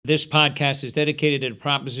This podcast is dedicated to the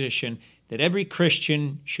proposition that every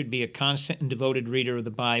Christian should be a constant and devoted reader of the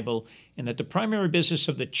Bible, and that the primary business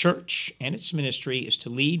of the church and its ministry is to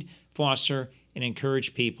lead, foster, and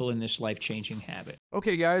encourage people in this life-changing habit.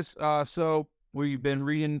 Okay, guys, so we've been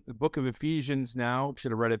reading the book of Ephesians now.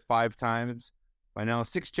 Should have read it 5 times. By now,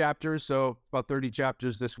 6 chapters, so about 30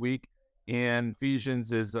 chapters this week. And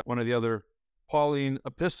Ephesians is one of the other Pauline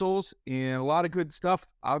epistles, and a lot of good stuff,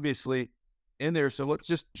 obviously, in there. So let's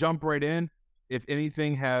just jump right in. If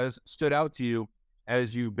anything has stood out to you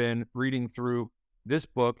as you've been reading through this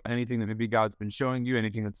book, anything that maybe God's been showing you,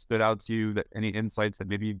 anything that stood out to you, that any insights that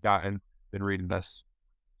maybe you've gotten been reading this.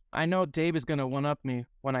 I know Dave is going to one-up me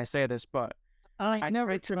when I say this, but I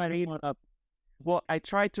never tried to one up. well, I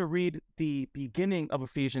tried to read the beginning of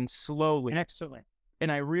Ephesians slowly, Excellent.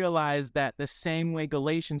 and I realized that the same way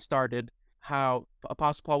Galatians started, how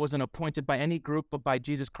Apostle Paul wasn't appointed by any group but by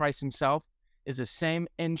Jesus Christ himself, is the same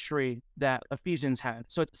entry that Ephesians had.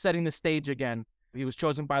 So it's setting the stage again. He was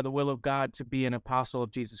chosen by the will of God to be an apostle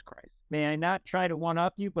of Jesus Christ. May I not try to one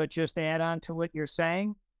up you, but just add on to what you're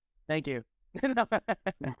saying? Thank you.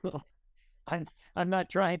 I'm not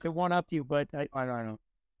trying to one up you, but I don't know.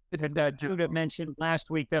 And Judah mentioned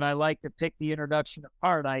last week that I like to pick the introduction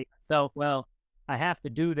apart. I felt, well, I have to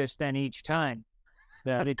do this then each time.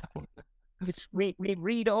 That we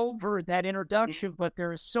read over that introduction, but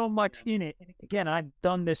there is so much in it. And again, I've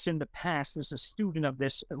done this in the past as a student of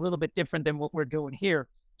this, a little bit different than what we're doing here.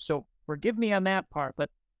 So forgive me on that part, but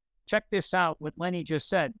check this out, what Lenny just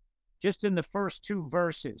said. Just in the first 2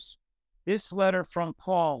 verses, this letter from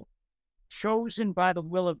Paul, chosen by the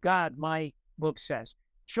will of God, my book says.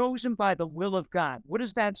 Chosen by the will of God. What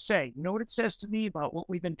does that say? You know what it says to me about what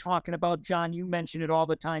we've been talking about? John, you mention it all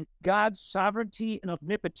the time. God's sovereignty and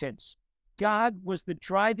omnipotence. God was the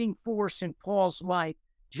driving force in Paul's life,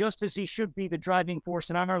 just as he should be the driving force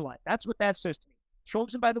in our life. That's what that says to me.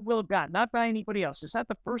 Chosen by the will of God, not by anybody else. It's not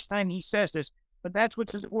the first time he says this, but that's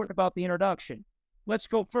what's important about the introduction. Let's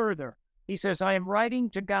go further. He says, I am writing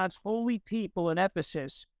to God's holy people in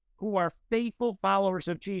Ephesus who are faithful followers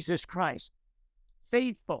of Jesus Christ.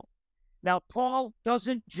 Faithful. Now, Paul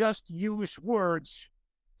doesn't just use words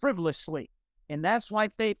frivolously, and that's why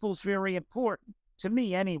faithful is very important, to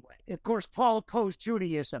me anyway. Of course, Paul opposed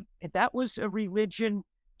Judaism, and that was a religion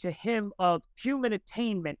to him of human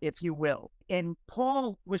attainment, if you will. And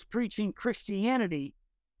Paul was preaching Christianity,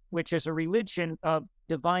 which is a religion of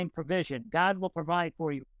divine provision. God will provide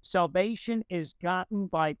for you. Salvation is gotten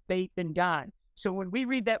by faith in God. So when we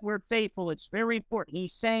read that word faithful, it's very important.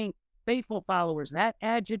 He's saying faithful followers. That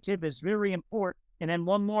adjective is very important. And then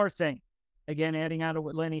one more thing, again, adding on to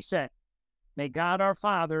what Lenny said. May God our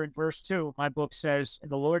Father, in verse 2, my book says, and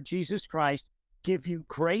the Lord Jesus Christ give you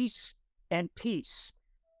grace and peace.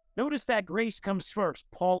 Notice that grace comes first.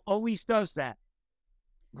 Paul always does that.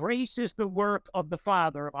 Grace is the work of the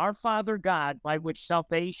Father, of our Father God, by which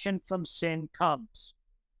salvation from sin comes.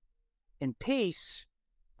 And peace,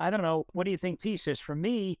 I don't know, what do you think peace is? For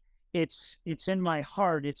me, it's in my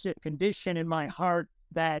heart. It's a condition in my heart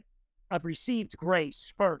that I've received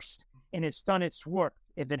grace first, and it's done its work.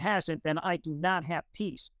 If it hasn't, then I do not have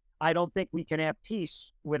peace. I don't think we can have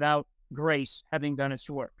peace without grace having done its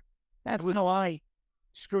work. That's how I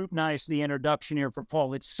scrutinize the introduction here for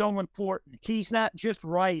Paul. It's so important. He's not just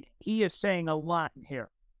writing. He is saying a lot in here.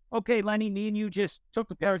 Okay, Lenny, me and you just took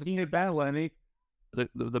the Yeah, it's bad, Lenny.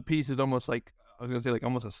 The piece is almost like, I was going to say, like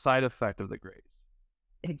almost a side effect of the grace.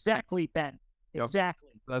 Exactly, Ben. Yep. Exactly.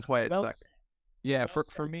 That's why it's Well second. Yeah,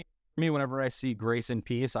 for me, whenever I see grace and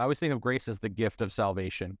peace, I always think of grace as the gift of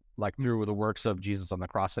salvation, like through the works of Jesus on the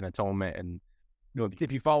cross and atonement. And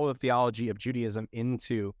if you follow the theology of Judaism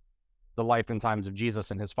into the life and times of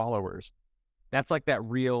Jesus and his followers, that's like that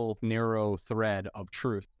real narrow thread of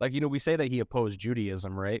truth. Like, we say that he opposed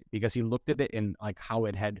Judaism, right? Because he looked at it in like how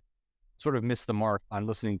it had sort of missed the mark on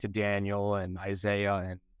listening to Daniel and Isaiah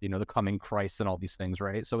and, the coming Christ and all these things,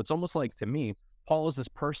 right? So it's almost like, to me, Paul is this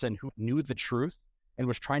person who knew the truth and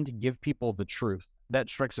was trying to give people the truth. That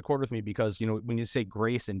strikes a chord with me because, when you say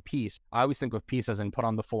grace and peace, I always think of peace as in put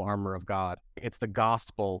on the full armor of God. It's the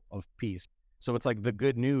gospel of peace. So it's like the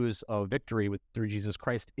good news of victory through Jesus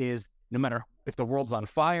Christ is no matter if the world's on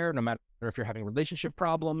fire, no matter if you're having relationship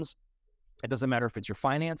problems, it doesn't matter if it's your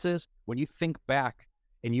finances. When you think back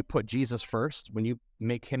and you put Jesus first, when you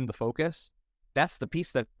make him the focus, that's the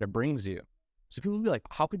peace that it brings you. So people will be like,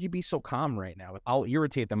 how could you be so calm right now? I'll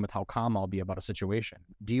irritate them with how calm I'll be about a situation.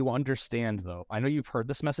 Do you understand, though? I know you've heard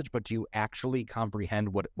this message, but do you actually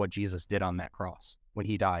comprehend what Jesus did on that cross when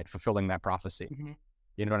he died, fulfilling that prophecy? Mm-hmm.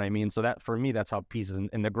 You know what I mean? So that, for me, that's how peace is.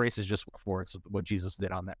 And the grace is just for it's what Jesus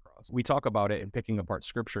did on that cross. We talk about it in picking apart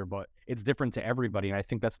scripture, but it's different to everybody. And I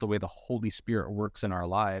think that's the way the Holy Spirit works in our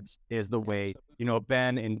lives, is the way,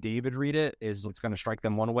 Ben and David read it, is it's going to strike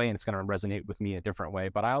them one way and it's going to resonate with me a different way.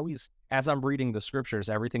 But I always, as I'm reading the scriptures,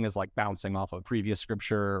 everything is like bouncing off of previous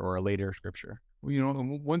scripture or a later scripture. Well,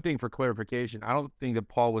 one thing for clarification, I don't think that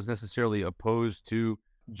Paul was necessarily opposed to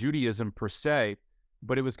Judaism per se,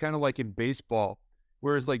 but it was kind of like in baseball,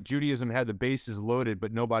 whereas like Judaism had the bases loaded,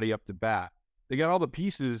 but nobody up to bat. They got all the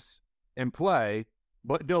pieces in play,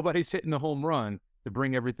 but nobody's hitting the home run to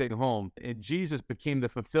bring everything home. And Jesus became the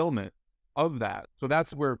fulfillment of that. So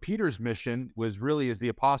that's where Peter's mission was really as the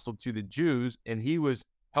apostle to the Jews, and he was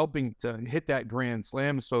helping to hit that grand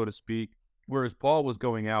slam, so to speak, whereas Paul was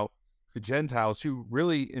going out to Gentiles who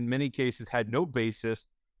really, in many cases, had no basis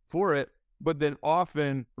for it, but then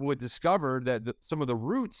often would discover that some of the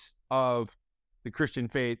roots of the Christian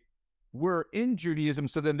faith were in Judaism,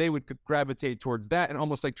 so then they would gravitate towards that and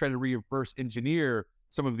almost like trying to reverse engineer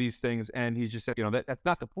some of these things. And he just said, that's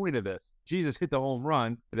not the point of this. Jesus hit the home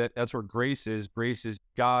run. That's where grace is. Grace is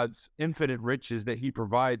God's infinite riches that he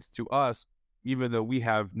provides to us, even though we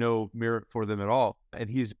have no merit for them at all. And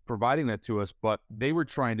he's providing that to us, but they were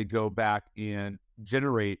trying to go back and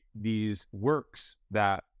generate these works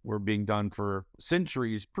that were being done for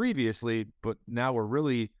centuries previously, but now were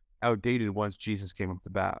really outdated once Jesus came up to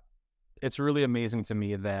bat. It's really amazing to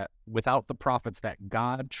me that without the prophets that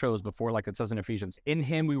God chose before, like it says in Ephesians, in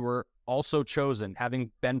him we were also chosen,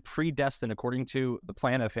 having been predestined according to the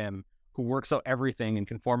plan of him who works out everything in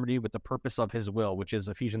conformity with the purpose of his will, which is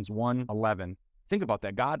Ephesians 1:11. Think about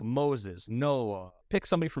that. God, Moses, Noah, pick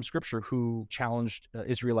somebody from scripture who challenged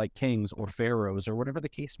Israelite kings or pharaohs or whatever the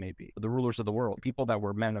case may be, the rulers of the world, people that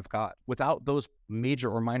were men of God. Without those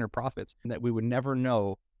major or minor prophets, that we would never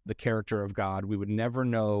know the character of God. We would never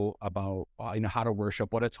know about how to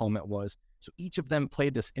worship, what atonement was. So each of them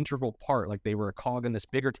played this integral part, like they were a cog in this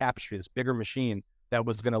bigger tapestry, this bigger machine that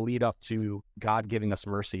was going to lead up to God giving us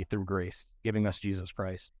mercy through grace, giving us Jesus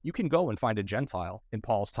Christ. You can go and find a Gentile in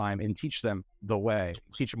Paul's time and teach them the way,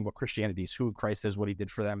 teach them what Christianity is, who Christ is, what he did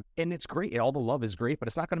for them. And it's great. All the love is great, but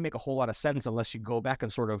it's not going to make a whole lot of sense unless you go back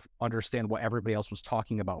and sort of understand what everybody else was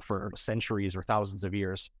talking about for centuries or thousands of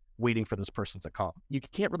years, waiting for this person to come. You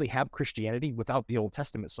can't really have Christianity without the Old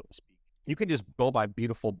Testament, so to speak. You can just go by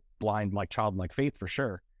beautiful, blind, childlike faith for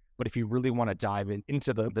sure. But if you really want to dive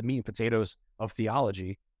into the meat and potatoes of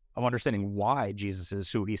theology, of understanding why Jesus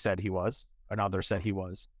is who he said he was, and others said he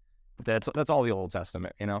was, that's all the Old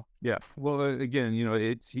Testament, Yeah. Well, again,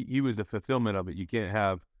 he was the fulfillment of it. You can't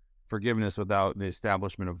have forgiveness without the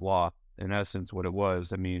establishment of law. In essence, what it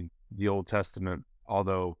was. I mean, the Old Testament,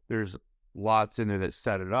 although there's lots in it that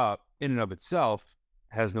set it up, in and of itself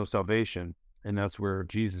has no salvation. And that's where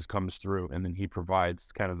Jesus comes through, and then he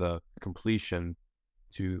provides kind of the completion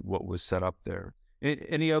to what was set up there.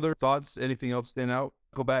 Any other thoughts? Anything else stand out?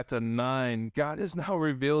 Go back to 9. God has now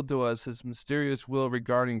revealed to us his mysterious will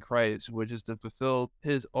regarding Christ, which is to fulfill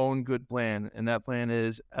his own good plan. And that plan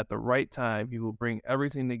is, at the right time, he will bring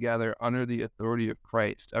everything together under the authority of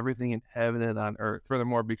Christ, everything in heaven and on earth.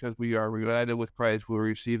 Furthermore, because we are united with Christ, we will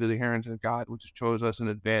receive the inheritance of God, which chose us in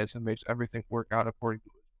advance and makes everything work out according to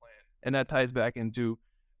his plan. And that ties back into,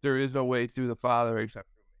 there is no way through the Father except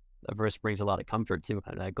through me. That verse brings a lot of comfort too.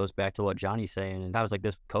 And that goes back to what Johnny's saying. And I was like,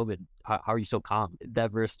 this COVID, how are you so calm?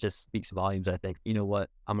 That verse just speaks volumes, I think. You know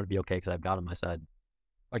what? I'm going to be okay because I've God on my side.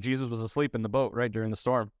 Like Jesus was asleep in the boat, right, during the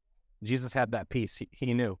storm. Jesus had that peace.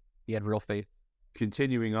 He knew. He had real faith.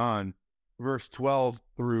 Continuing on, verse 12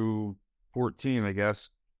 through 14, I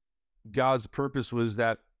guess, God's purpose was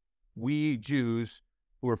that we Jews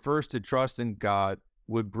who were first to trust in God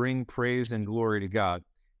would bring praise and glory to God.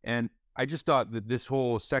 And I just thought that this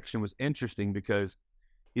whole section was interesting because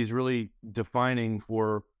he's really defining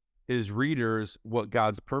for his readers what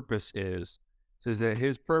God's purpose is. It says that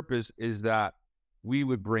his purpose is that we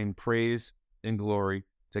would bring praise and glory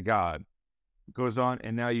to God. It goes on,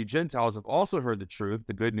 and now you Gentiles have also heard the truth,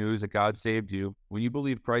 the good news that God saved you. When you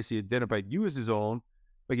believe Christ, he identified you as his own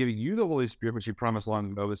by giving you the Holy Spirit, which he promised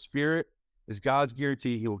long ago. The Spirit is God's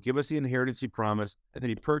guarantee. He will give us the inheritance he promised, and then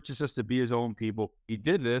he purchased us to be his own people. He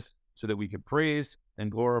did this so that we could praise and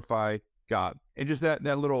glorify God. And just that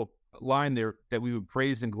little line there, that we would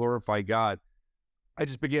praise and glorify God, I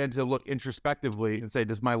just began to look introspectively and say,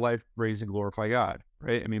 does my life praise and glorify God?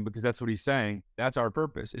 Right? I mean, because that's what he's saying. That's our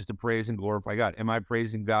purpose, is to praise and glorify God. Am I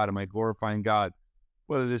praising God? Am I glorifying God?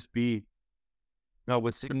 Whether this be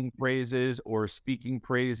with singing praises or speaking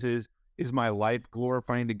praises, is my life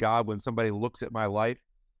glorifying to God when somebody looks at my life?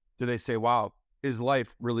 Do they say, wow, his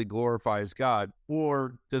life really glorifies God,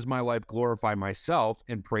 or does my life glorify myself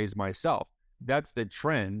and praise myself? That's the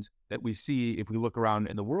trend that we see if we look around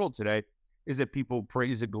in the world today, is that people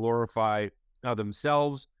praise and glorify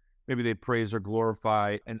themselves. Maybe they praise or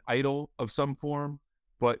glorify an idol of some form.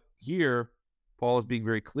 But here, Paul is being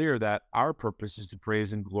very clear that our purpose is to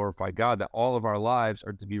praise and glorify God, that all of our lives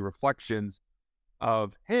are to be reflections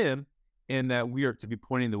of him, and that we are to be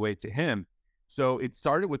pointing the way to him. So it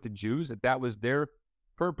started with the Jews, that was their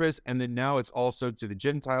purpose, and then now it's also to the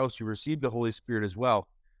Gentiles who receive the Holy Spirit as well,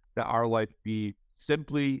 that our life be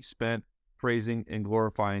simply spent praising and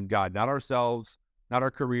glorifying God, not ourselves, not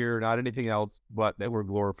our career, not anything else, but that we're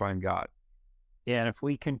glorifying God. Yeah, and if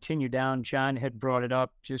we continue down, John had brought it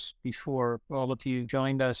up just before all of you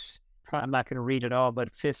joined us. I'm not going to read it all,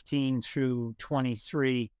 but 15 through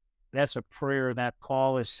 23, that's a prayer that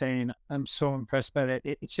Paul is saying. I'm so impressed by it.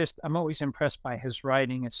 It's just, I'm always impressed by his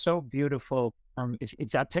writing. It's so beautiful.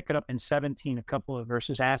 If I pick it up in 17, a couple of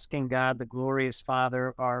verses, asking God, the glorious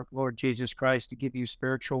Father, our Lord Jesus Christ, to give you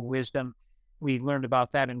spiritual wisdom. We learned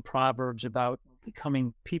about that in Proverbs, about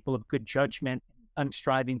becoming people of good judgment. I'm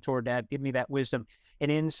striving toward that. Give me that wisdom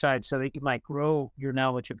and insight so that you might grow your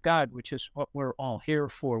knowledge of God, which is what we're all here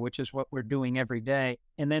for, which is what we're doing every day.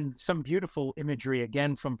 And then some beautiful imagery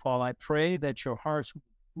again from Paul. I pray that your hearts will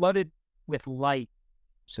be flooded with light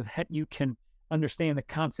so that you can understand the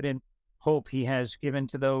confident hope he has given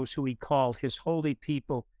to those who he called his holy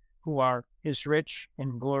people, who are his rich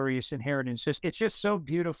and glorious inheritance. It's just so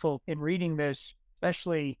beautiful in reading this,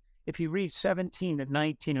 especially if you read 17 and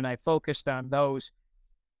 19, and I focused on those.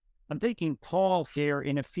 I'm thinking Paul here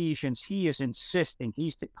in Ephesians, he is insisting,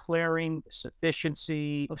 he's declaring the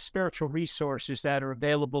sufficiency of spiritual resources that are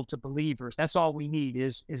available to believers. That's all we need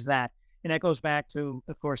is that. And that goes back to,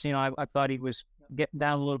 of course, I thought he was getting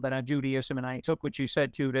down a little bit on Judaism, and I took what you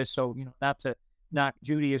said, Judas. So, not to knock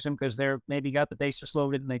Judaism, because they're maybe got the bases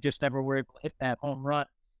loaded and they just never were able to hit that home run.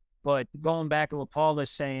 But going back to what Paul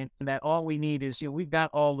is saying, that all we need is, we've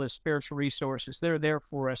got all the spiritual resources. They're there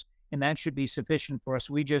for us, and that should be sufficient for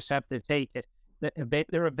us. We just have to take it.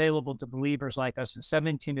 They're available to believers like us. And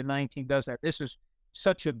 17 to 19 does that. This is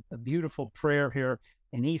such a beautiful prayer here.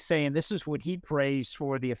 And he's saying this is what he prays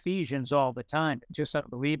for the Ephesians all the time. Just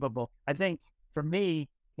unbelievable. I think for me,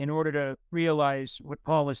 in order to realize what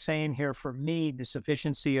Paul is saying here, for me, the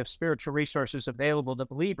sufficiency of spiritual resources available to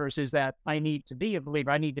believers is that I need to be a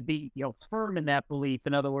believer. I need to be, firm in that belief.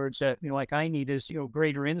 In other words, like I need is,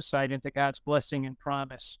 greater insight into God's blessing and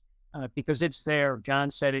promise, because it's there. John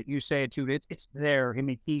said it. You say it too. It's there. I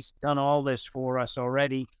mean, he's done all this for us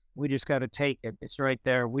already. We just got to take it. It's right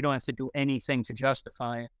there. We don't have to do anything to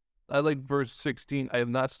justify it. I like verse 16. I have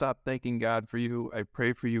not stopped thanking God for you. I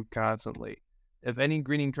pray for you constantly. If any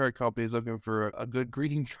greeting card company is looking for a good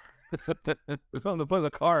greeting card, it's on the front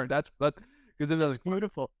of the card. That's because it's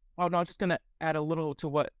beautiful. Oh no, I'm just gonna add a little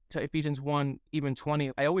to Ephesians 1, even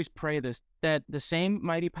 20. I always pray this, that the same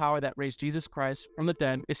mighty power that raised Jesus Christ from the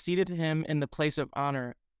dead is seated him in the place of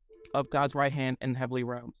honor of God's right hand in heavenly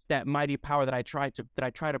realms. That mighty power that I try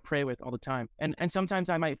to pray with all the time. And sometimes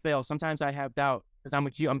I might fail. Sometimes I have doubt because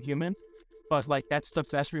I'm human. But that's the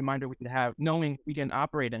best reminder we can have, knowing we can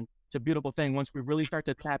operate in. It's a beautiful thing once we really start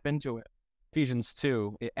to tap into it. Ephesians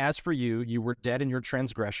 2, as for you, you were dead in your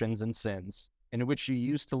transgressions and sins, in which you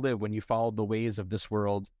used to live when you followed the ways of this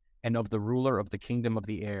world and of the ruler of the kingdom of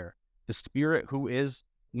the air, the spirit who is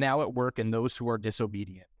now at work in those who are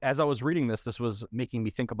disobedient. As I was reading this was making me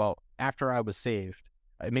think about after I was saved.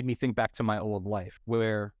 It made me think back to my old life,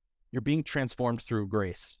 where you're being transformed through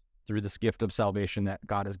grace, through this gift of salvation that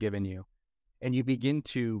God has given you. And you begin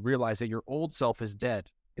to realize that your old self is dead.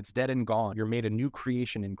 It's dead and gone. You're made a new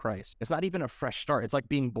creation in Christ. It's not even a fresh start. It's like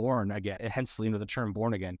being born again. Hence, the term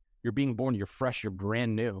born again. You're being born, you're fresh, you're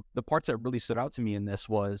brand new. The parts that really stood out to me in this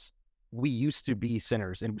was we used to be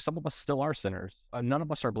sinners, and some of us still are sinners. None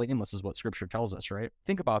of us are blameless is what Scripture tells us, right?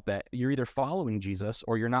 Think about that. You're either following Jesus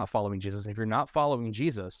or you're not following Jesus. And if you're not following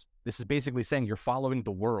Jesus, this is basically saying you're following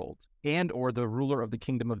the world and or the ruler of the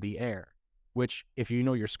kingdom of the air. Which, if you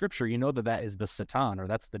know your scripture, you know that is the Satan, or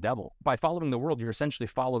that's the devil. By following the world, you're essentially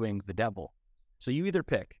following the devil. So you either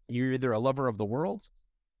pick. You're either a lover of the world,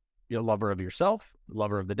 you're a lover of yourself, a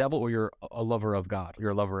lover of the devil, or you're a lover of God. You're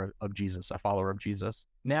a lover of Jesus, a follower of Jesus.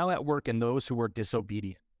 Now at work in those who are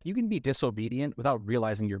disobedient. You can be disobedient without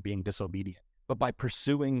realizing you're being disobedient. But by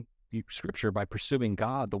pursuing the scripture, by pursuing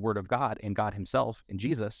God, the word of God, and God himself, and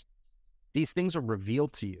Jesus, these things are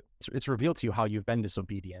revealed to you. It's revealed to you how you've been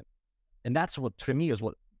disobedient. And that's what, to me, is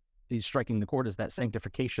what is striking the chord, is that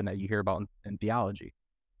sanctification that you hear about in theology.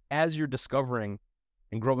 As you're discovering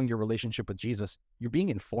and growing your relationship with Jesus, you're being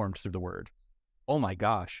informed through the word. oh my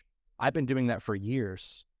gosh, I've been doing that for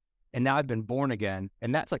years. And now I've been born again.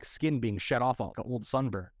 And that's like skin being shed off like an old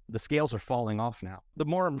sunburn. The scales are falling off now. The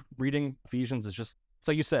more I'm reading Ephesians, is just,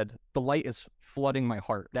 so you said, the light is flooding my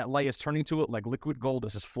heart. That light is turning to it like liquid gold.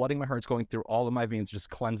 It's just flooding my heart. It's going through all of my veins, just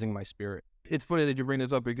cleansing my spirit. It's funny that you bring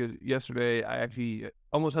this up because yesterday I actually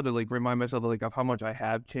almost had to like remind myself of how much I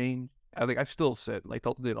have changed. I still said like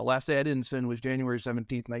the last day I didn't sin was January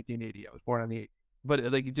 17th, 1980. I was born on the 8th.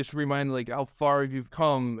 But like it just reminded like how far you've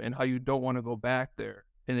come and how you don't want to go back there.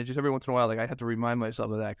 And it just every once in a while, like I have to remind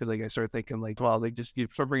myself of that because like I start thinking like, well, like just you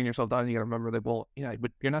start bringing yourself down. And you got to remember that, well, yeah,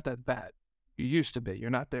 but you're not that bad. You used to be.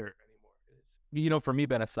 You're not there anymore. You know, for me,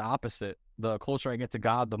 Ben, it's the opposite. The closer I get to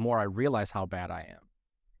God, the more I realize how bad I am.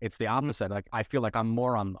 It's the opposite. Like I feel like I'm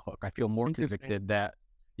more on the hook. I feel more convicted that,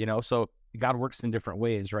 you know, so God works in different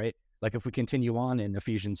ways, right? Like if we continue on in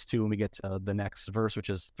Ephesians 2 and we get to the next verse, which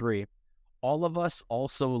is 3, all of us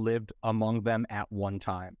also lived among them at one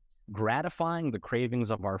time, gratifying the cravings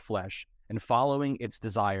of our flesh and following its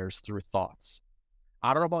desires through thoughts.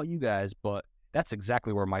 I don't know about you guys, but that's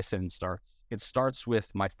exactly where my sin starts. It starts with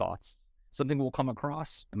my thoughts. Something will come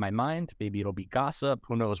across in my mind. Maybe it'll be gossip.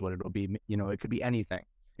 Who knows what it'll be? You know, it could be anything.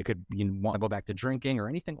 It could, you know, want to go back to drinking or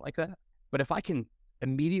anything like that. But if I can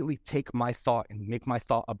immediately take my thought and make my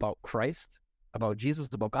thought about Christ, about Jesus,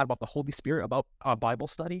 about God, about the Holy Spirit, about a Bible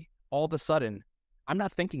study, all of a sudden, I'm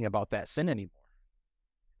not thinking about that sin anymore.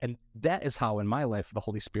 And that is how in my life, the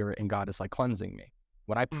Holy Spirit and God is like cleansing me.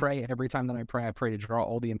 When I pray, every time that I pray to draw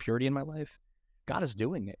all the impurity in my life. God is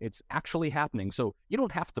doing it. It's actually happening. So you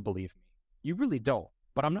don't have to believe me. You really don't.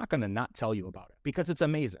 But I'm not going to not tell you about it because it's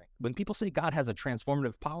amazing. When people say God has a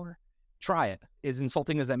transformative power, try it. As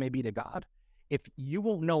insulting as that may be to God, if you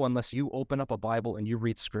won't know unless you open up a Bible and you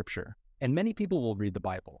read scripture, and many people will read the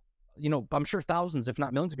Bible. You know, I'm sure thousands, if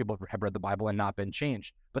not millions of people have read the Bible and not been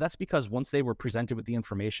changed. But that's because once they were presented with the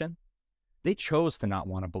information, they chose to not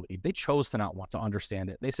want to believe. They chose to not want to understand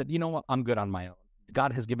it. They said, you know what, I'm good on my own.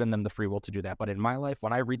 God has given them the free will to do that. But in my life,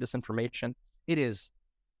 when I read this information, it is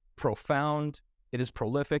profound. It is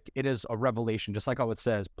prolific. It is a revelation. Just like how it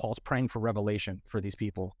says, Paul's praying for revelation for these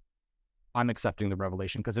people. I'm accepting the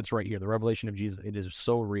revelation because it's right here. The revelation of Jesus, it is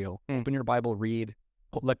so real. Open your Bible, read.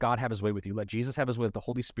 Let God have his way with you. Let Jesus have his way. Let the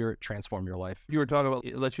Holy Spirit transform your life. You were talking about,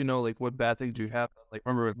 it lets you know like what bad things you have. Like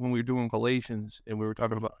remember when we were doing Galatians and we were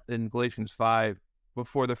talking about in Galatians 5,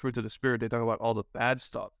 before the fruits of the Spirit, they talk about all the bad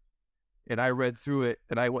stuff. And I read through it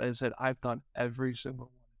and I went and said, I've done every single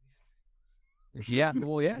one of these. Yeah,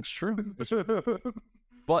 well, yeah, it's true.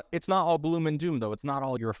 But it's not all gloom and doom, though. It's not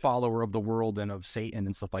all you're a follower of the world and of Satan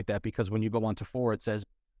and stuff like that. Because when you go on to 4, it says,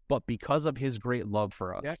 but because of his great love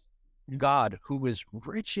for us, God, who is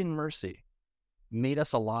rich in mercy, made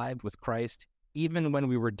us alive with Christ, even when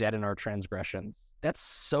we were dead in our transgressions. That's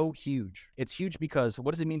so huge. It's huge because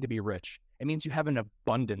what does it mean to be rich? It means you have an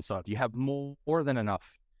abundance of, you have more than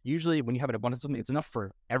enough. Usually when you have an abundance of something, it's enough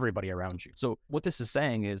for everybody around you. So what this is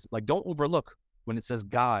saying is, like, don't overlook when it says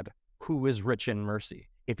God, who is rich in mercy.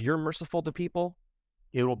 If you're merciful to people,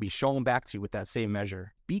 it will be shown back to you with that same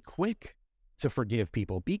measure. Be quick to forgive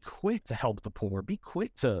people. Be quick to help the poor. Be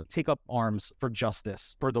quick to take up arms for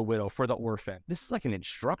justice, for the widow, for the orphan. This is like an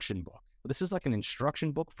instruction book. This is like an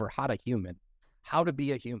instruction book for how to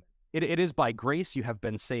be a human. It is by grace you have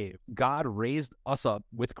been saved. God raised us up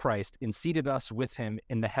with Christ and seated us with him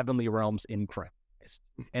in the heavenly realms in Christ,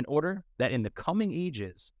 in order that in the coming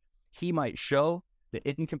ages he might show the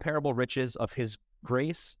incomparable riches of his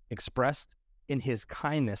grace expressed in his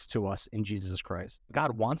kindness to us in Jesus Christ.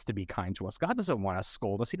 God wants to be kind to us. God doesn't want to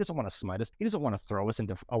scold us. He doesn't want to smite us. He doesn't want to throw us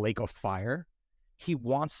into a lake of fire. He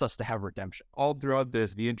wants us to have redemption. All throughout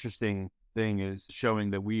this, the interesting thing is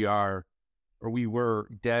showing that we were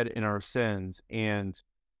dead in our sins. And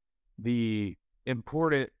the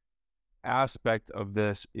important aspect of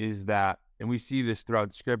this is that, and we see this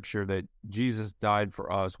throughout scripture, that Jesus died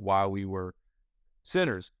for us while we were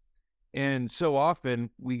sinners. And so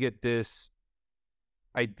often we get this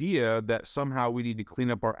idea that somehow we need to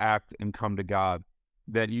clean up our act and come to God,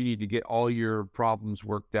 that you need to get all your problems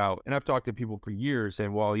worked out. And I've talked to people for years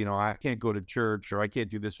saying, well, you know, I can't go to church or I can't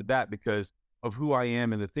do this or that because of who I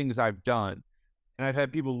am and the things I've done. And I've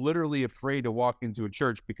had people literally afraid to walk into a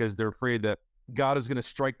church because they're afraid that God is going to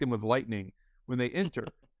strike them with lightning when they enter,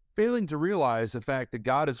 failing to realize the fact that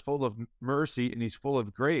God is full of mercy and he's full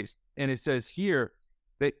of grace. And it says here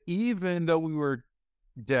that even though we were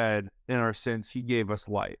dead in our sins, he gave us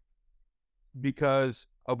life. Because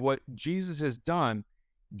of what Jesus has done,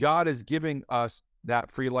 God is giving us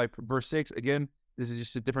that free life. Verse 6, again, this is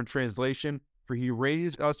just a different translation. For he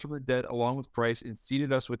raised us from the dead along with Christ and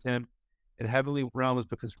seated us with him in heavenly realms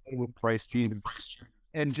because we're with Christ Jesus.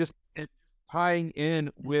 And just tying in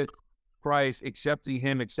with Christ, accepting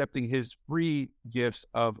him, accepting his free gifts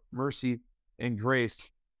of mercy and grace,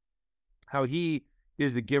 how he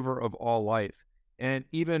is the giver of all life. And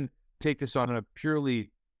even take this on a purely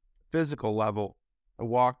physical level. I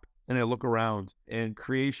walk and I look around, and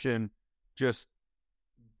creation just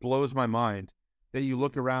blows my mind that you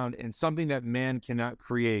look around and something that man cannot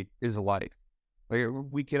create is life. Like,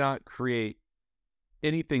 we cannot create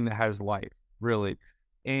anything that has life, really.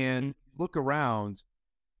 And look around,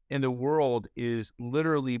 and the world is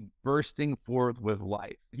literally bursting forth with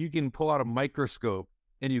life. You can pull out a microscope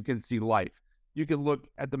and you can see life. You can look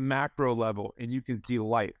at the macro level and you can see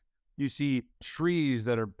life. You see trees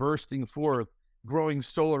that are bursting forth, growing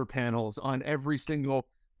solar panels on every single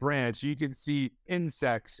branch. You can see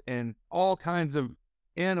insects and all kinds of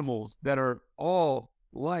animals that are all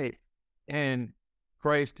life. And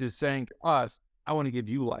Christ is saying to us, I want to give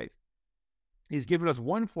you life. He's given us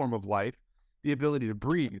one form of life, the ability to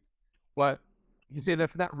breathe. But you say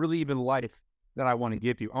that's not really even life that I want to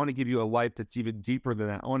give you. I want to give you a life that's even deeper than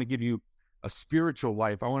that. I want to give you a spiritual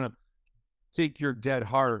life. I want to take your dead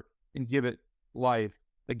heart and give it life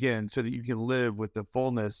again so that you can live with the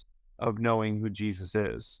fullness of knowing who Jesus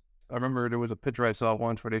is. I remember there was a picture I saw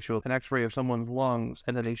once where they showed an x-ray of someone's lungs,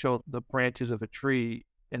 and then they showed the branches of a tree,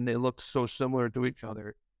 and they looked so similar to each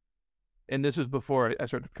other. And this is before I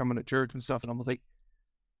started coming to church and stuff, and I was like,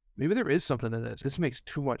 maybe there is something in this. This makes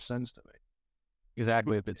too much sense to me.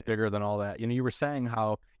 Exactly. If it's bigger than all that. You were saying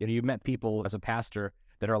how, you've met people as a pastor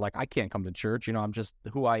that are like, I can't come to church. I'm just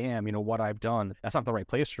who I am, what I've done. That's not the right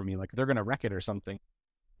place for me. Like, they're going to wreck it or something.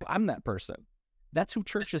 But I'm that person. That's who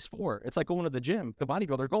church is for. It's like going to the gym. The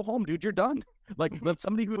bodybuilder, go home, dude, you're done. Like, let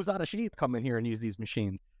somebody who's out of shape come in here and use these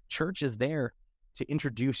machines. Church is there to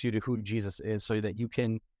introduce you to who Jesus is so that you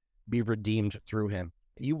can be redeemed through him.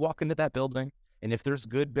 You walk into that building, and if there's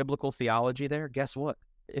good biblical theology there, guess what?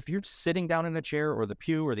 If you're sitting down in a chair or the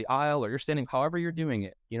pew or the aisle, or you're standing, however you're doing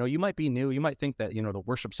it, you might be new. You might think that, the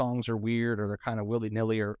worship songs are weird or they're kind of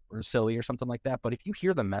willy-nilly or silly or something like that. But if you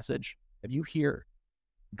hear the message, if you hear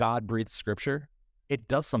God breathed scripture, it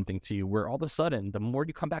does something to you where all of a sudden, the more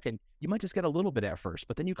you come back, and you might just get a little bit at first,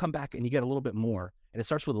 but then you come back and you get a little bit more, and it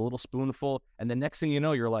starts with a little spoonful. And the next thing you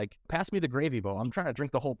know, you're like, pass me the gravy bowl. I'm trying to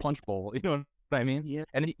drink the whole punch bowl. You know what I mean? Yeah.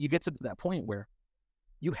 And you get to that point where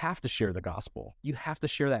you have to share the gospel. You have to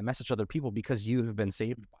share that message to other people because you have been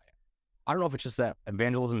saved by it. I don't know if it's just that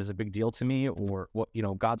evangelism is a big deal to me, or what,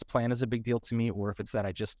 God's plan is a big deal to me, or if it's that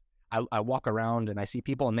I walk around and I see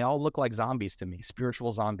people and they all look like zombies to me,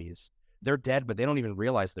 spiritual zombies. They're dead, but they don't even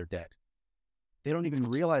realize they're dead. They don't even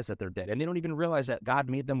realize that they're dead. And they don't even realize that God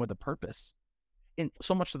made them with a purpose. And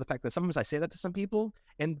so much to the fact that sometimes I say that to some people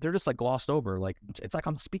and they're just like glossed over. Like, it's like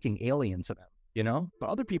I'm speaking alien to them, But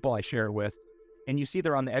other people I share it with, and you see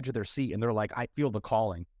they're on the edge of their seat and they're like, I feel the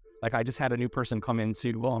calling. Like, I just had a new person come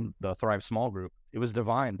into the Thrive Small Group. It was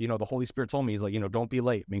divine. The Holy Spirit told me, he's like, don't be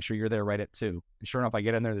late. Make sure you're there right at 2. And sure enough, I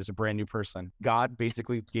get in there, there's a brand new person. God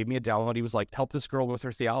basically gave me a download. He was like, help this girl with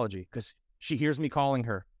her theology because she hears me calling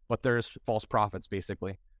her, but there's false prophets,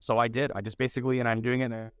 basically. So I did. I just basically, and I'm doing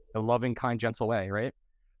it in a loving, kind, gentle way, right?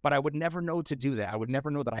 But I would never know to do that. I would never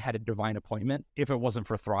know that I had a divine appointment if it wasn't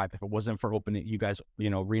for Thrive, if it wasn't for opening you guys,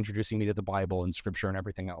 reintroducing me to the Bible and scripture and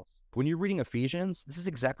everything else. When you're reading Ephesians, this is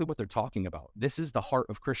exactly what they're talking about. This is the heart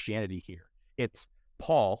of Christianity here. It's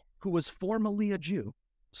Paul, who was formerly a Jew,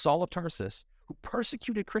 Saul of Tarsus, who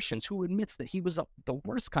persecuted Christians, who admits that he was the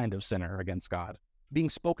worst kind of sinner against God, being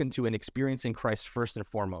spoken to and experiencing Christ first and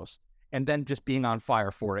foremost, and then just being on fire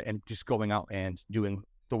for it and just going out and doing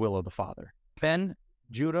the will of the Father. Ben,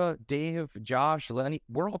 Judah, Dave, Josh, Lenny,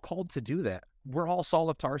 we're all called to do that. We're all Saul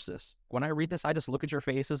of Tarsus. When I read this, I just look at your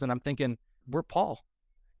faces and I'm thinking, we're Paul.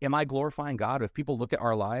 Am I glorifying God? If people look at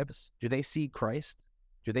our lives, do they see Christ?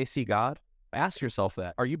 Do they see God? Ask yourself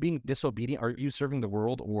that. Are you being disobedient? Are you serving the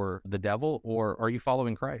world or the devil, or are you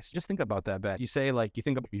following Christ? Just think about that, Ben. You say, you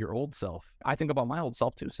think about your old self. I think about my old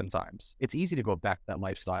self too sometimes. It's easy to go back to that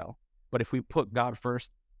lifestyle. But if we put God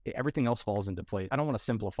first, everything else falls into place. I don't want to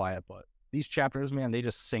simplify it, but these chapters, man, they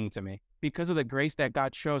just sing to me. Because of the grace that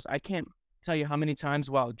God shows, I can't tell you how many times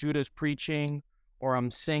while Judah's preaching or I'm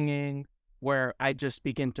singing where I just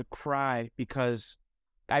begin to cry because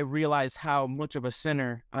I realize how much of a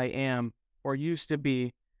sinner I am or used to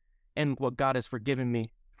be and what God has forgiven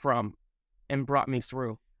me from and brought me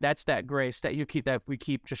through. That's that grace that we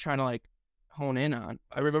keep just trying to hone in on.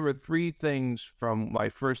 I remember 3 things from my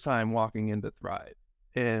first time walking into Thrive.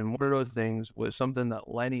 And one of those things was something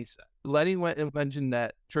that Lenny said. Lenny went and mentioned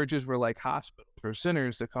that churches were like hospitals for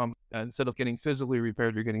sinners to come, instead of getting physically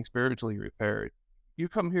repaired, you're getting spiritually repaired. You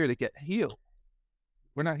come here to get healed.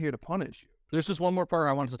 We're not here to punish you. There's just one more part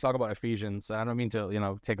I wanted to talk about Ephesians. I don't mean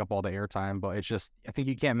to, take up all the airtime, but it's just, I think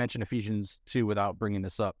you can't mention Ephesians 2 without bringing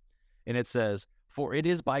this up. And it says, "For it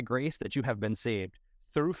is by grace that you have been saved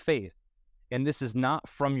through faith, and this is not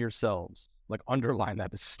from yourselves." Like, underline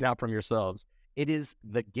that. This is not from yourselves. It is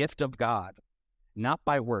the gift of God, not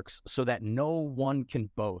by works, so that no one can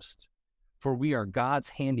boast. For we are God's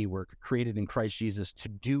handiwork, created in Christ Jesus to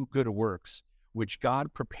do good works, which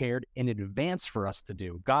God prepared in advance for us to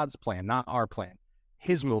do. God's plan, not our plan.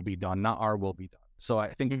 His will be done, not our will be done. So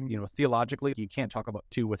I think, theologically, you can't talk about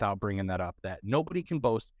 2 without bringing that up, that nobody can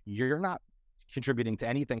boast. You're not contributing to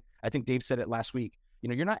anything. I think Dave said it last week.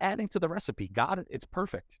 You're not adding to the recipe. God, it's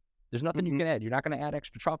perfect. There's nothing you can add. You're not going to add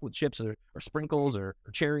extra chocolate chips or sprinkles or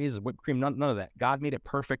cherries or whipped cream, none of that. God made it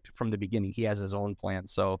perfect from the beginning. He has his own plan.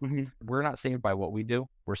 So we're not saved by what we do.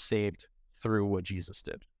 We're saved through what Jesus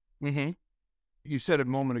did. You said a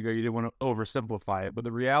moment ago you didn't want to oversimplify it, but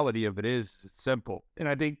the reality of it is it's simple. And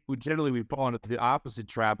I think we fall into the opposite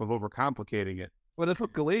trap of overcomplicating it. Well, that's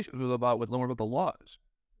what Galatians was about, with more about the laws.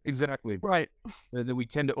 Exactly. Right. That we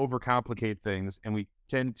tend to overcomplicate things, and we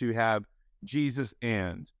tend to have Jesus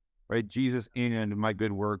and my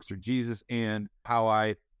good works, or Jesus and how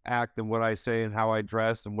I act and what I say and how I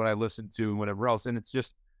dress and what I listen to and whatever else. And it's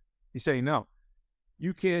just, he's saying, no,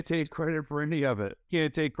 you can't take credit for any of it. You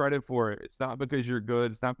can't take credit for it. It's not because you're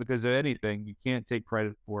good. It's not because of anything. You can't take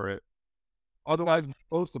credit for it. Otherwise,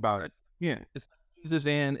 boast about it. Yeah. It's Jesus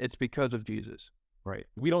and it's because of Jesus. Right.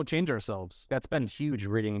 We don't change ourselves. That's been huge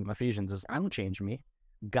reading Ephesians is I don't change me.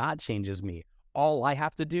 God changes me. All I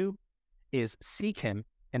have to do is seek him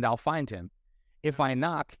and I'll find him. If I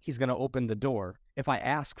knock, he's going to open the door. If I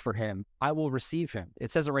ask for him, I will receive him. It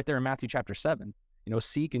says it right there in Matthew chapter 7.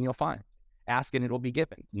 Seek and you'll find. Ask and it will be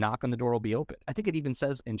given. Knock and the door will be open. I think it even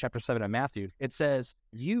says in chapter 7 of Matthew, it says,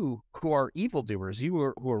 you who are evildoers, who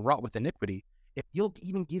are wrought with iniquity, if you'll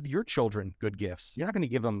even give your children good gifts, you're not going to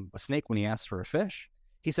give them a snake when he asks for a fish.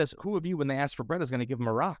 He says, who of you, when they ask for bread, is going to give them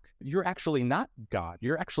a rock? You're actually not God.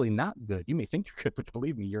 You're actually not good. You may think you're good, but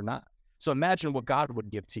believe me, you're not. So imagine what God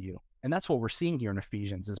would give to you. And that's what we're seeing here in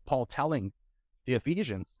Ephesians, is Paul telling the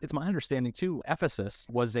Ephesians. It's my understanding, too, Ephesus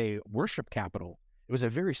was a worship capital. It was a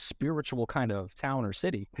very spiritual kind of town or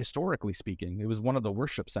city, historically speaking. It was one of the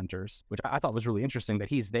worship centers, which I thought was really interesting, that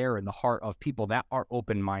he's there in the heart of people that are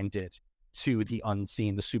open-minded to the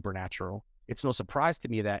unseen, the supernatural. It's no surprise to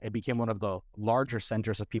me that it became one of the larger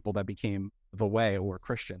centers of people that became the way, or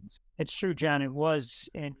Christians. It's true, John. It was.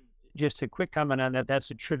 And just a quick comment on that,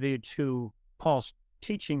 that's a tribute to Paul's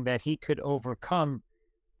teaching that he could overcome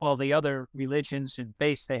all the other religions and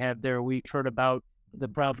faiths they have there. We heard about the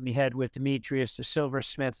problem he had with Demetrius, the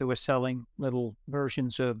silversmith, who was selling little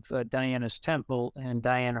versions of Diana's temple, and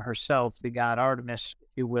Diana herself, the god Artemis, if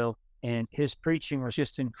you will. And his preaching was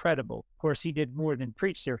just incredible. Of course, he did more than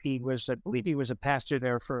preach there. I believe he was a pastor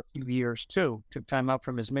there for a few years too, took time out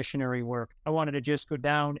from his missionary work. I wanted to just go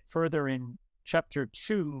down further in chapter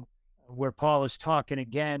 2, where Paul is talking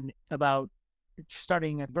again about,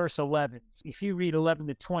 starting at verse 11. If you read 11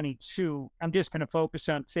 to 22, I'm just going to focus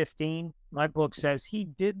on 15. My book says he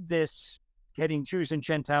did this, getting Jews and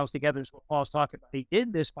Gentiles together is what Paul's talking about. He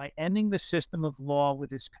did this by ending the system of law with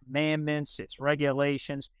his commandments, its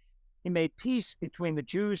regulations. He made peace between the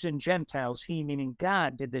Jews and Gentiles. He, meaning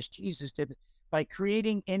God, did this. Jesus did it by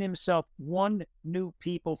creating in himself one new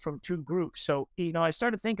people from two groups. So, I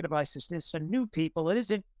started thinking about this. This a new people. It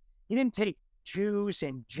isn't. He didn't take Jews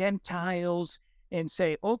and Gentiles and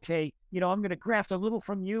say, okay, I'm going to graft a little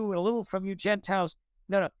from you and a little from you Gentiles.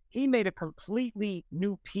 No. He made a completely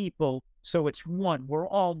new people. So it's one. We're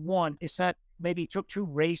all one. It's not, maybe he took two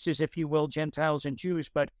races, if you will, Gentiles and Jews,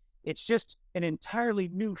 but it's just an entirely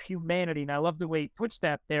new humanity. And I love the way he puts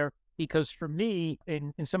that there, because for me,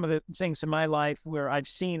 in some of the things in my life where I've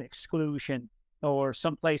seen exclusion, or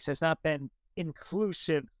someplace has not been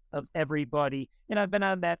inclusive of everybody, and I've been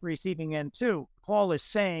on that receiving end too, Paul is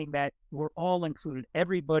saying that we're all included.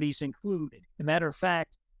 Everybody's included. As a matter of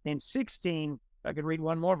fact, in 16, I could read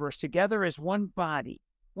one more verse. Together as one body,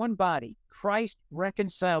 Christ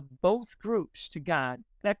reconciled both groups to God.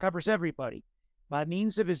 That covers everybody. By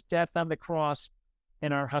means of his death on the cross,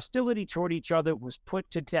 and our hostility toward each other was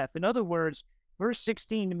put to death. In other words, verse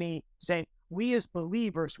 16 to me saying, we as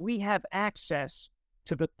believers, we have access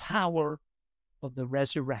to the power of the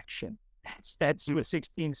resurrection. That's what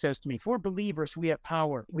 16 says to me. For believers, we have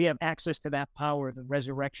power. We have access to that power, the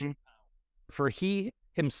resurrection. For he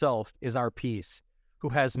himself is our peace, who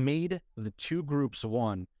has made the two groups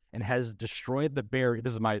one and has destroyed the barrier.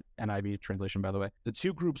 This is my NIV translation, by the way. The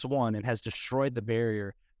two groups one and has destroyed the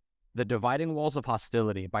barrier, the dividing walls of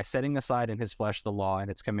hostility, by setting aside in his flesh the law and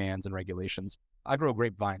its commands and regulations. I grow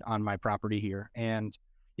grapevine on my property here, and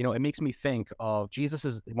it makes me think of Jesus.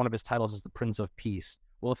 Is one of his titles is the Prince of Peace.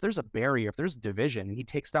 Well, if there's a barrier, if there's division, and he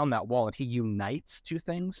takes down that wall and he unites two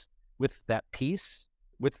things with that peace,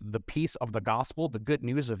 with the peace of the gospel, the good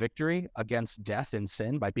news of victory against death and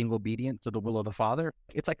sin by being obedient to the will of the Father.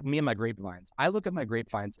 It's like me and my grapevines. I look at my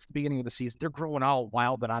grapevines, it's the beginning of the season, they're growing all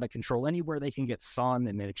wild and out of control. Anywhere they can get sun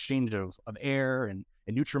and an exchange of air and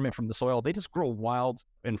nutriment from the soil, they just grow wild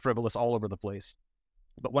and frivolous all over the place.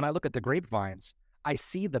 But when I look at the grapevines, I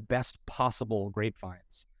see the best possible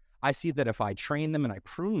grapevines. I see that if I train them and I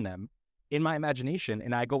prune them in my imagination,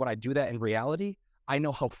 and I go and I do that in reality, I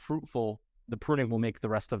know how fruitful the pruning will make the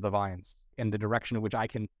rest of the vines and the direction in which I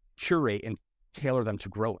can curate and tailor them to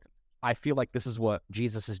grow in. I feel like this is what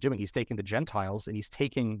Jesus is doing. He's taking the Gentiles and he's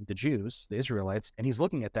taking the Jews, the Israelites, and he's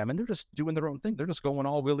looking at them and they're just doing their own thing. They're just going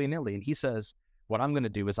all willy-nilly. And he says, what I'm going to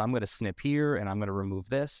do is I'm going to snip here and I'm going to remove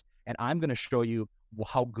this, and I'm going to show you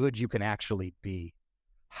how good you can actually be,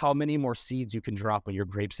 how many more seeds you can drop when your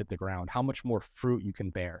grapes hit the ground, how much more fruit you can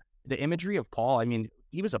bear. The imagery of Paul, I mean,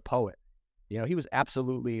 he was a poet. He was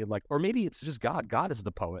absolutely like, or maybe it's just God. God is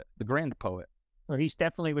the poet, the grand poet. Or he's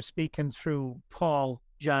definitely was speaking through Paul.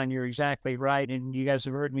 John, you're exactly right. And you guys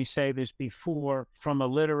have heard me say this before, from a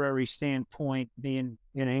literary standpoint, being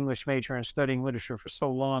an English major and studying literature for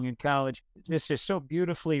so long in college. This is so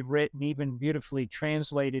beautifully written, even beautifully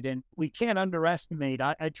translated. And we can't underestimate,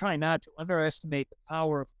 I try not to underestimate the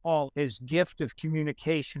power of Paul, his gift of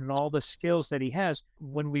communication and all the skills that he has.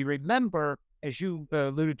 When we remember, as you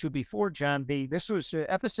alluded to before, John B.,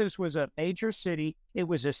 Ephesus was a major city. It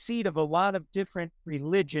was a seat of a lot of different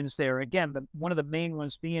religions there. Again, one of the main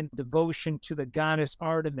ones being devotion to the goddess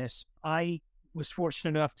Artemis. I was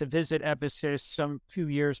fortunate enough to visit Ephesus some few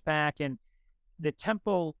years back, and the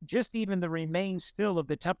temple, just even the remains still of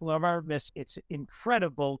the Temple of Artemis, it's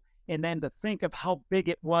incredible. And then to think of how big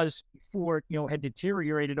it was before it, had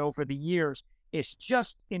deteriorated over the years. It's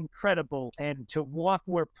just incredible. And to walk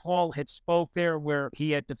where Paul had spoke there, where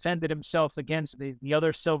he had defended himself against the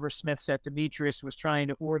other silversmiths that Demetrius was trying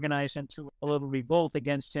to organize into a little revolt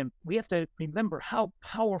against him. We have to remember how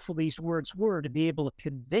powerful these words were to be able to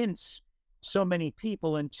convince so many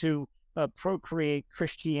people and to procreate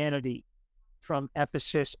Christianity from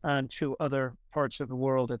Ephesus onto other parts of the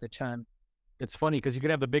world at the time. It's funny because you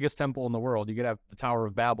could have the biggest temple in the world. You could have the Tower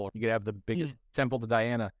of Babel. You could have the biggest temple to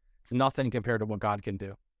Diana. It's nothing compared to what God can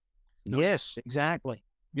do. Yes, exactly.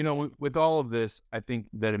 With all of this, I think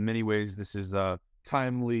that in many ways this is a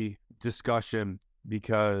timely discussion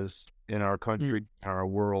because in our country, our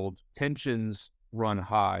world, tensions run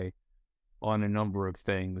high on a number of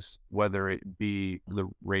things, whether it be the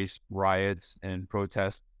race riots and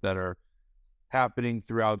protests that are happening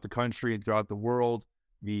throughout the country and throughout the world,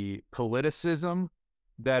 the politicism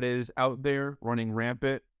that is out there running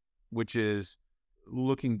rampant, which is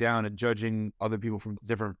looking down and judging other people from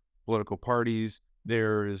different political parties.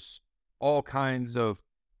 There's all kinds of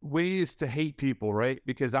ways to hate people, right?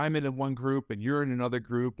 Because I'm in one group and you're in another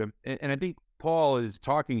group. And I think Paul is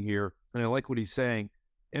talking here, and I like what he's saying,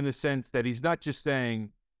 in the sense that he's not just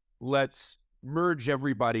saying, let's merge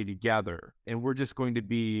everybody together and we're just going to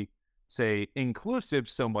be, say, inclusive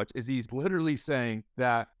so much, as he's literally saying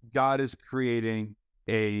that God is creating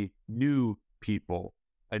a new people,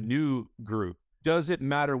 a new group. Doesn't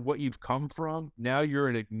matter what you've come from. Now you're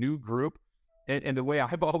in a new group. And the way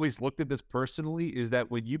I've always looked at this personally is that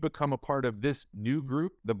when you become a part of this new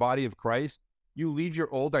group, the body of Christ, you leave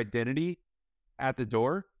your old identity at the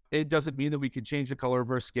door. It doesn't mean that we can change the color of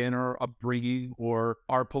our skin or upbringing or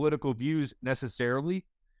our political views necessarily,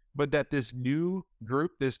 but that this new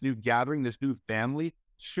group, this new gathering, this new family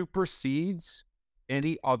supersedes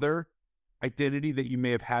any other identity that you may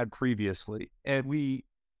have had previously. And we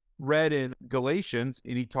read in Galatians,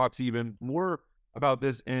 and he talks even more about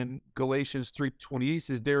this in Galatians 3:20. He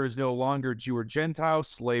says, there is no longer Jew or Gentile,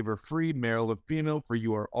 slave or free, male or female, for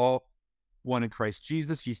you are all one in Christ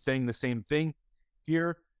Jesus. He's saying the same thing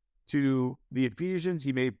here to the Ephesians.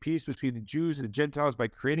 He made peace between the Jews and the Gentiles by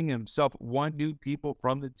creating himself one new people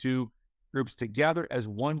from the two groups together as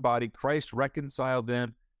one body. Christ reconciled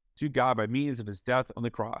them to God by means of his death on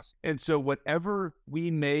the cross. And so whatever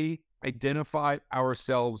we may identify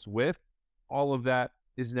ourselves with, all of that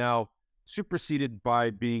is now superseded by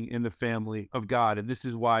being in the family of God. And this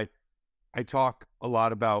is why I talk a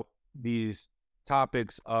lot about these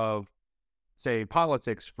topics of, say,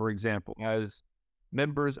 politics, for example, as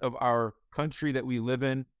members of our country that we live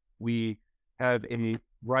in, we have a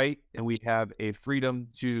right and we have a freedom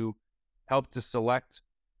to help to select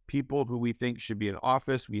people who we think should be in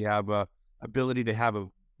office. We have a ability to have a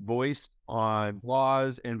voice on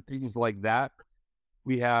laws and things like that.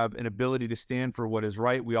 We have an ability to stand for what is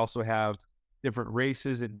right. We also have different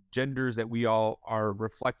races and genders that we all are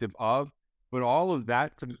reflective of. But all of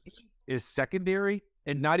that to me is secondary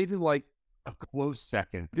and not even like a close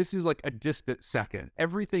second. This is like a distant second.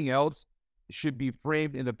 Everything else should be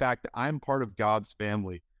framed in the fact that I'm part of God's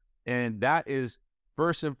family. And that is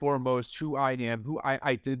first and foremost who I am, who I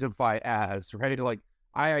identify as, right? Like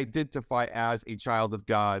I identify as a child of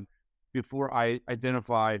God before I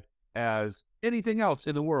identify as anything else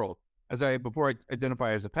in the world. Before I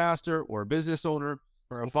identify as a pastor or a business owner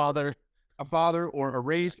or a father or a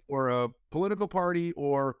race or a political party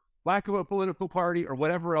or lack of a political party or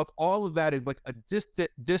whatever else, all of that is like a distant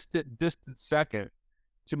second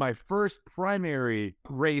to my first primary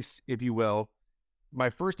race, if you will, my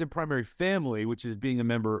first and primary family, which is being a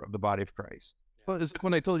member of the body of Christ. Well, it's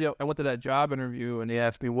when I told you I went to that job interview and they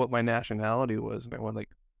asked me what my nationality was, and I went like,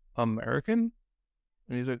 American?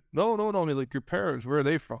 And he's like, no. I mean, like, your parents, where are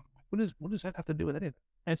they from? What does that have to do with anything?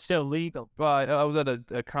 It's still legal. But I was at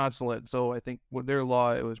a consulate, so I think with their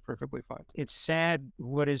law, it was perfectly fine. It's sad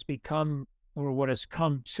what has become or what has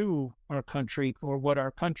come to our country or what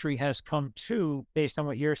our country has come to based on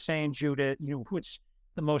what you're saying, Judah. What's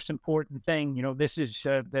the most important thing? This is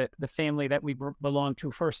the family that we belong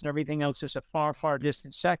to first, and everything else is a far, far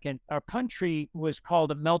distant second. Our country was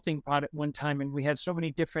called a melting pot at one time, and we had so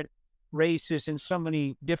many different races and so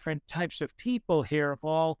many different types of people here of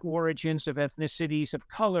all origins, of ethnicities, of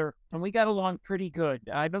color, and we got along pretty good.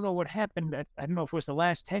 I don't know what happened. I don't know if it was the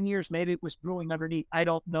last 10 years, maybe it was brewing underneath. I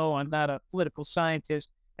don't know. I'm not a political scientist.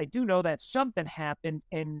 I do know that something happened,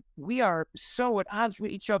 and we are so at odds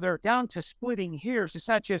with each other down to splitting hairs. It's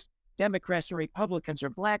not just Democrats or Republicans or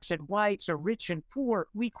blacks and whites or rich and poor.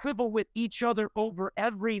 We quibble with each other over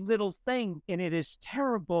every little thing, and it is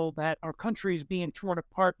terrible that our country is being torn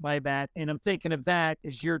apart by that. And I'm thinking of that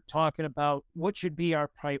as you're talking about what should be our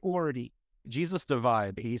priority. Jesus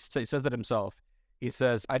divide. He says it himself. He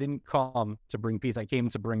says, I didn't come to bring peace. I came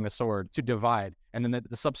to bring the sword, to divide. And then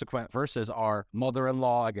the subsequent verses are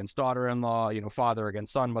mother-in-law against daughter-in-law, father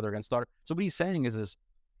against son, mother against daughter. So what he's saying is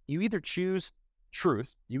you either choose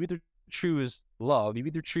truth, you either choose love, you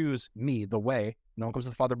either choose me, the way. No one comes to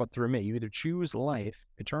the Father but through me. You either choose life,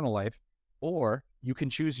 eternal life, or you can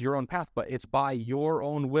choose your own path, but it's by your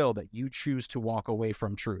own will that you choose to walk away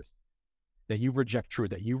from truth, that you reject truth,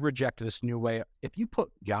 that you reject this new way. If you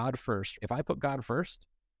put God first, if I put God first,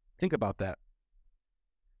 think about that.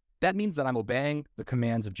 That means that I'm obeying the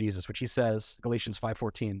commands of Jesus, which he says, Galatians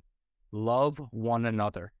 5:14, love one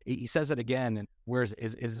another. He says it again, and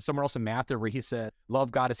is it somewhere else in Matthew where he said,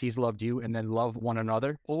 love God as he's loved you, and then love one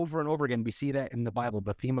another? Over and over again, we see that in the Bible.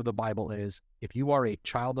 The theme of the Bible is, if you are a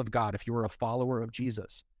child of God, if you are a follower of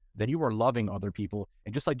Jesus, then you are loving other people.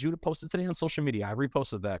 And just like Judah posted today on social media, I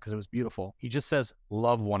reposted that because it was beautiful. He just says,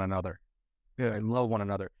 love one another. Yeah, love one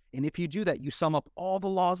another. And if you do that, you sum up all the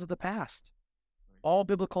laws of the past, all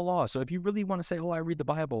biblical laws. So if you really want to say, I read the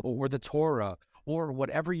Bible or the Torah or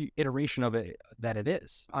whatever iteration of it that it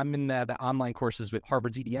is. I'm in the online courses with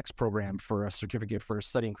Harvard's EDX program for a certificate for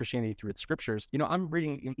studying Christianity through its scriptures. I'm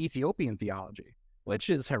reading Ethiopian theology, which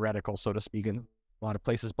is heretical, so to speak, in a lot of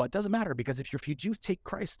places, but it doesn't matter because if you do take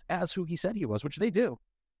Christ as who he said he was, which they do,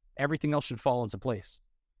 everything else should fall into place.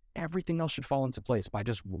 Everything else should fall into place by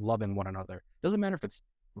just loving one another. Doesn't matter if it's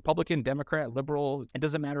Republican, Democrat, liberal. It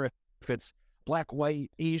doesn't matter if it's black, white,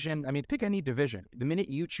 Asian. I mean, pick any division. The minute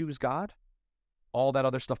you choose God, all that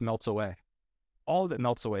other stuff melts away. All of it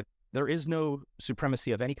melts away. There is no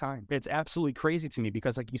supremacy of any kind. It's absolutely crazy to me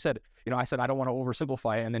because, like you said, I said I don't want to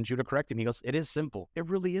oversimplify it, and then Judah corrected me. He goes, it is simple. It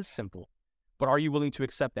really is simple. But are you willing to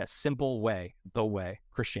accept that simple way, the way,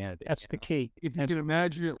 Christianity? That's the key. If you can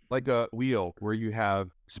imagine it like a wheel where you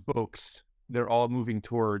have spokes, they're all moving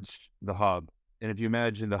towards the hub. And if you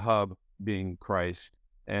imagine the hub being Christ,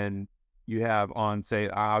 and you have on, say,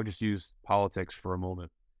 I'll just use politics for a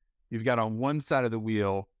moment. You've got on one side of the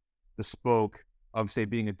wheel, the spoke of, say,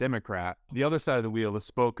 being a Democrat. The other side of the wheel, the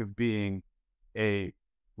spoke of being a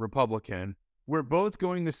Republican. We're both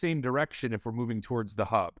going the same direction if we're moving towards the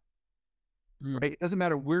hub. Right? It doesn't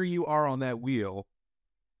matter where you are on that wheel.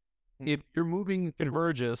 If you're moving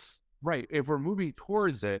converges, right? If we're moving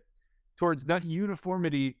towards it, towards not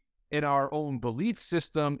uniformity in our own belief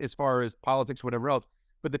system as far as politics, whatever else,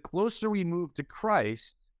 but the closer we move to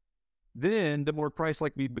Christ, then the more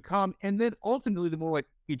Christ-like we become, and then ultimately the more like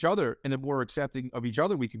each other, and the more accepting of each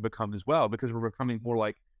other we can become as well, because we're becoming more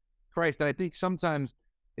like Christ. And I think sometimes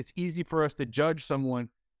it's easy for us to judge someone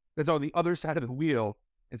that's on the other side of the wheel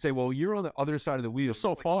and say, well, you're on the other side of the wheel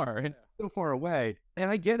So far. so far away. And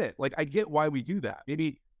I get it. Like, I get why we do that.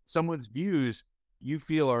 Maybe someone's views you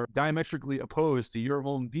feel are diametrically opposed to your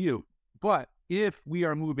own view. But if we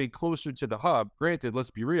are moving closer to the hub, granted,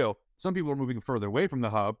 let's be real, some people are moving further away from the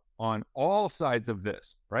hub on all sides of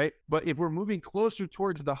this, right? But if we're moving closer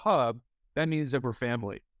towards the hub, that means that we're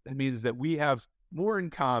family. That means that we have more in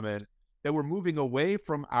common, that we're moving away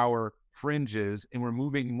from our fringes and we're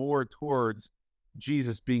moving more towards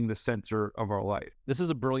Jesus being the center of our life. This is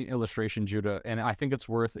a brilliant illustration, Judah, and I think it's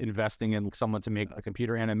worth investing in someone to make a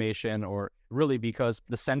computer animation, or really, because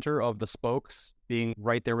the center of the spokes being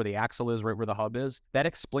right there where the axle is, right where the hub is, that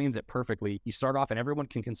explains it perfectly. You start off and everyone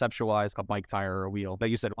can conceptualize a bike tire or a wheel.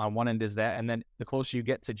 Like you said, on one end is that, and then the closer you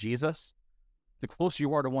get to Jesus, the closer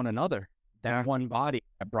you are to one another, that one body,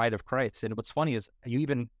 a bride of Christ. And what's funny is you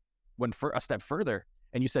even went a step further,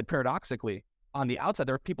 and you said paradoxically, on the outside,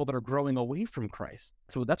 there are people that are growing away from Christ.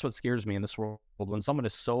 So that's what scares me in this world. When someone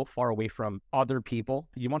is so far away from other people,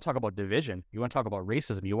 you want to talk about division, you want to talk about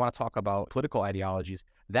racism, you want to talk about political ideologies.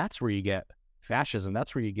 That's where you get fascism.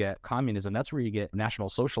 That's where you get communism. That's where you get National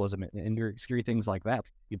Socialism and your scary things like that.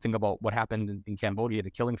 You think about what happened in Cambodia, the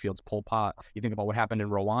killing fields, Pol Pot. You think about what happened in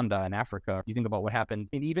Rwanda in Africa. You think about what happened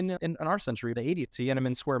even in our century, the 80s,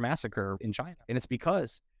 Tiananmen Square massacre in China. And it's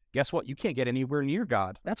because, guess what? You can't get anywhere near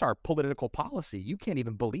God. That's our political policy. You can't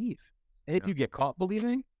even believe. And if you get caught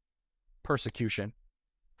believing, persecution.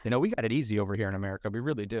 You know, we got it easy over here in America. We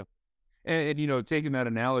really do. And you know, taking that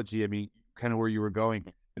analogy, I mean, kind of where you were going,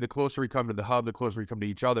 the closer we come to the hub, the closer we come to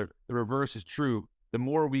each other. The reverse is true. The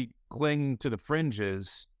more we cling to the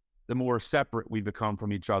fringes, the more separate we become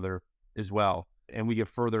from each other as well. And we get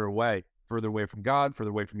further away from God, further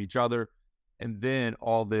away from each other. And then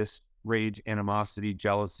all this rage, animosity,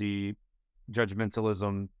 jealousy,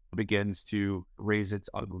 judgmentalism begins to raise its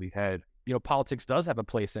ugly head. You know, politics does have a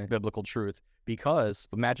place in biblical truth, because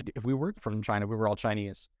imagine if we were from China, we were all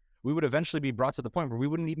Chinese, we would eventually be brought to the point where we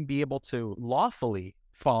wouldn't even be able to lawfully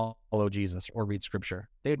follow Jesus or read scripture.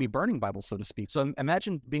 They would be burning Bibles, so to speak. So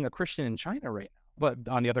imagine being a Christian in China right now. But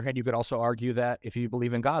on the other hand, you could also argue that if you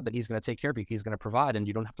believe in God, that he's going to take care of you, he's going to provide, and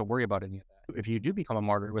you don't have to worry about any of that. If you do become a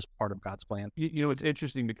martyr, it was part of God's plan. You know, it's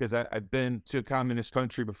interesting because I've been to a communist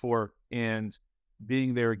country before, and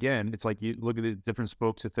being there again, it's like you look at the different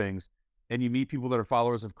spokes of things, and you meet people that are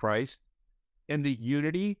followers of Christ, and the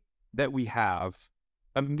unity that we have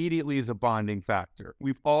immediately is a bonding factor.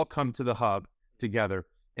 We've all come to the hub together,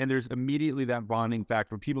 and there's immediately that bonding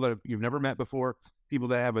factor. People that you've never met before, people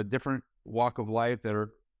that have a different walk of life, that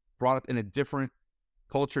are brought up in a different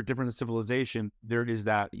culture, different civilization, there is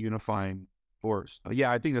that unifying force.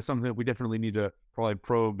 Yeah, I think that's something that we definitely need to probably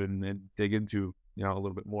probe and dig into, you know, a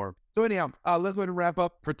little bit more. So anyhow, let's go ahead and wrap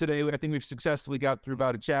up for today. I think we've successfully got through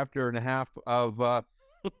about a chapter and a half of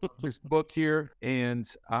this book here, and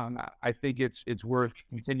I think it's worth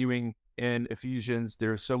continuing in Ephesians.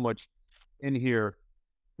 There's so much in here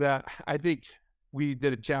that I think we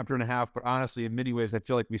did a chapter and a half, but honestly, in many ways, I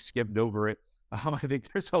feel like we skimmed over it. I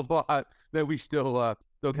think there's a lot that we still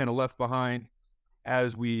kind of left behind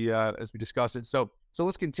as we discuss it. So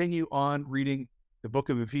let's continue on reading the book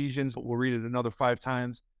of Ephesians. We'll read it another 5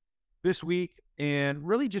 times this week, and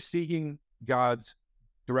really just seeking God's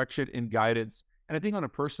direction and guidance. And I think on a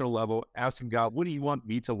personal level, asking God, what do you want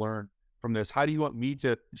me to learn from this? How do you want me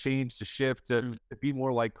to change, to shift, to be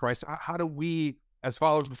more like Christ? How do we, as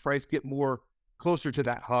followers of Christ, get more closer to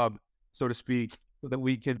that hub, so to speak, so that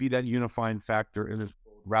we can be that unifying factor in this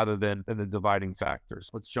world rather than the dividing factors?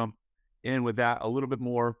 Let's jump in with that a little bit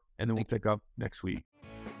more, and then we'll pick up next week.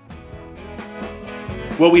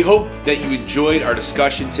 Well, we hope that you enjoyed our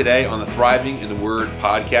discussion today on the Thriving in the Word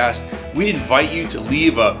podcast. We invite you to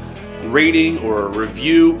leave a rating or a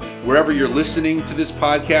review wherever you're listening to this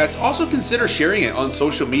podcast. Also consider sharing it on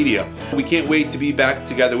social media. We can't wait to be back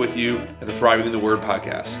together with you at the Thriving in the Word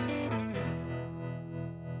podcast.